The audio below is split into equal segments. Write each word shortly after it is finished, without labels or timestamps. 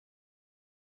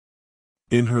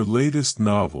In her latest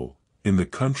novel, In the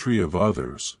Country of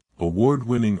Others,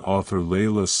 award-winning author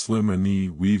Leila Slimani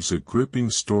weaves a gripping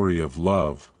story of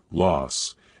love,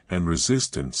 loss, and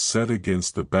resistance set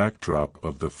against the backdrop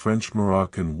of the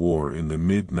French-Moroccan War in the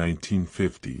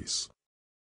mid-1950s.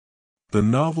 The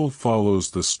novel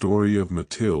follows the story of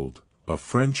Mathilde, a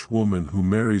French woman who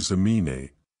marries Amine,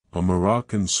 a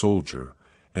Moroccan soldier,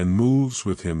 and moves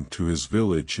with him to his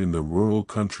village in the rural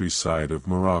countryside of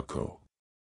Morocco.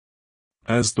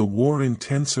 As the war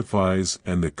intensifies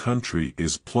and the country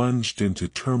is plunged into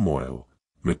turmoil,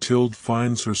 Mathilde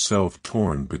finds herself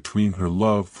torn between her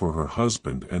love for her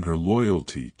husband and her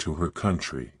loyalty to her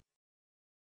country.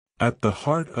 At the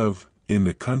heart of In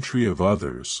the Country of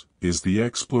Others is the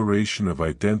exploration of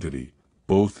identity,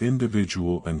 both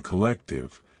individual and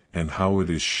collective, and how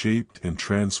it is shaped and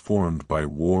transformed by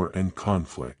war and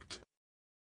conflict.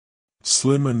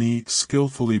 Slimani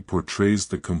skillfully portrays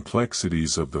the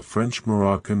complexities of the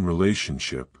French-Moroccan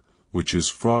relationship, which is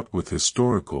fraught with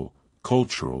historical,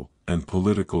 cultural, and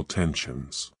political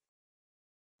tensions.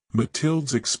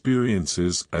 Mathilde's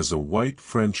experiences as a white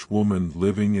French woman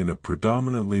living in a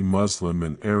predominantly Muslim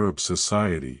and Arab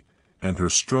society, and her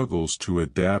struggles to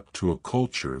adapt to a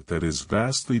culture that is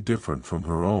vastly different from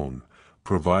her own,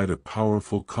 provide a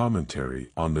powerful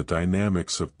commentary on the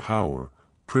dynamics of power,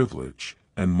 privilege,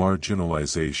 and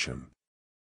marginalization.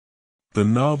 The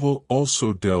novel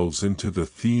also delves into the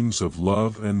themes of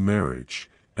love and marriage,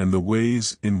 and the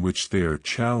ways in which they are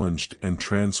challenged and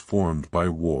transformed by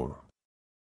war.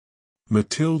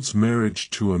 Mathilde's marriage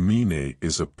to Amine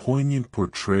is a poignant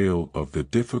portrayal of the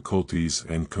difficulties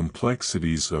and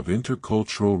complexities of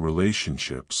intercultural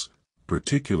relationships,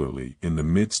 particularly in the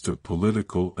midst of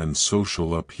political and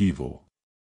social upheaval.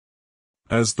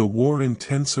 As the war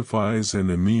intensifies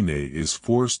and Amine is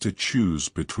forced to choose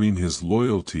between his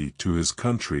loyalty to his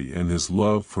country and his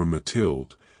love for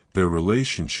Mathilde, their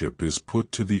relationship is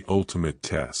put to the ultimate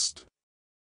test.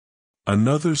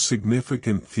 Another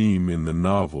significant theme in the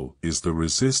novel is the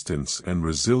resistance and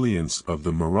resilience of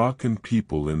the Moroccan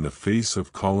people in the face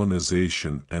of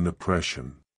colonization and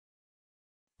oppression.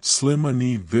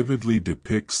 Slimani vividly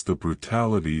depicts the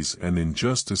brutalities and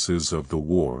injustices of the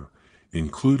war,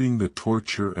 including the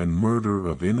torture and murder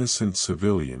of innocent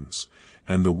civilians,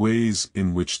 and the ways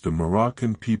in which the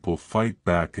Moroccan people fight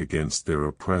back against their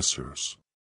oppressors.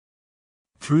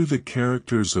 Through the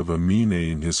characters of Amine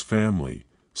and his family,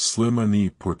 Slimani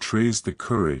portrays the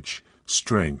courage,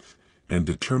 strength, and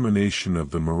determination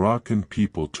of the Moroccan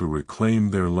people to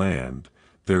reclaim their land,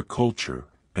 their culture,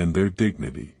 and their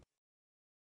dignity.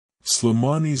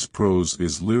 Slimani's prose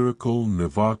is lyrical and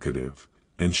evocative,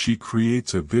 and she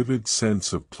creates a vivid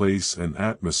sense of place and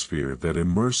atmosphere that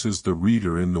immerses the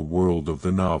reader in the world of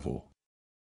the novel.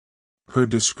 Her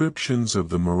descriptions of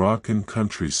the Moroccan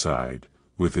countryside,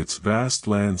 with its vast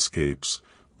landscapes,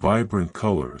 vibrant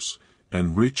colors,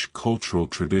 and rich cultural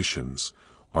traditions,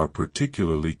 are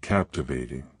particularly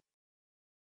captivating.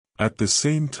 At the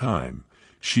same time,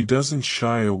 she doesn't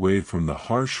shy away from the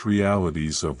harsh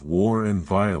realities of war and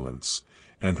violence,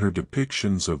 and her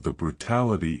depictions of the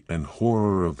brutality and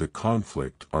horror of the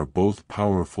conflict are both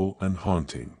powerful and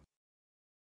haunting.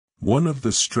 One of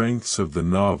the strengths of the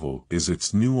novel is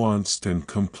its nuanced and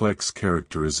complex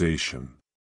characterization.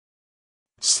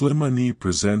 Slimani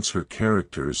presents her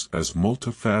characters as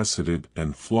multifaceted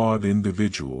and flawed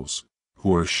individuals,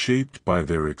 who are shaped by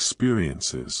their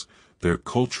experiences, their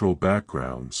cultural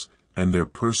backgrounds, and their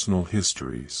personal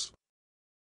histories.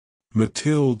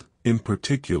 Mathilde, in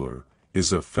particular,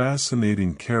 is a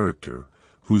fascinating character,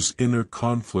 whose inner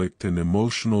conflict and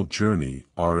emotional journey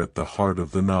are at the heart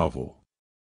of the novel.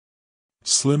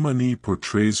 Slimani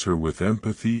portrays her with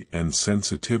empathy and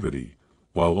sensitivity,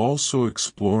 while also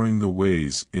exploring the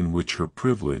ways in which her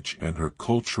privilege and her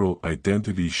cultural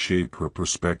identity shape her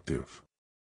perspective.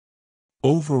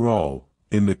 Overall,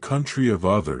 In the Country of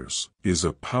Others is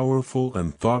a powerful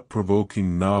and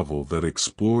thought-provoking novel that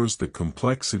explores the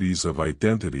complexities of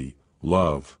identity,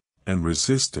 love, and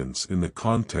resistance in the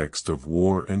context of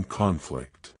war and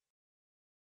conflict.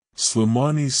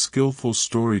 Slimani's skillful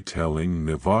storytelling and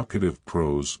evocative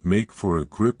prose make for a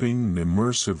gripping and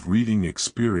immersive reading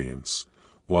experience,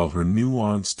 while her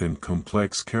nuanced and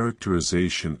complex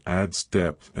characterization adds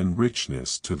depth and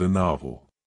richness to the novel.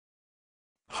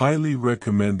 Highly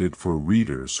recommended for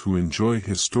readers who enjoy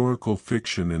historical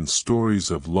fiction and stories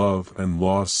of love and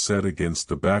loss set against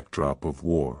the backdrop of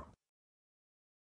war.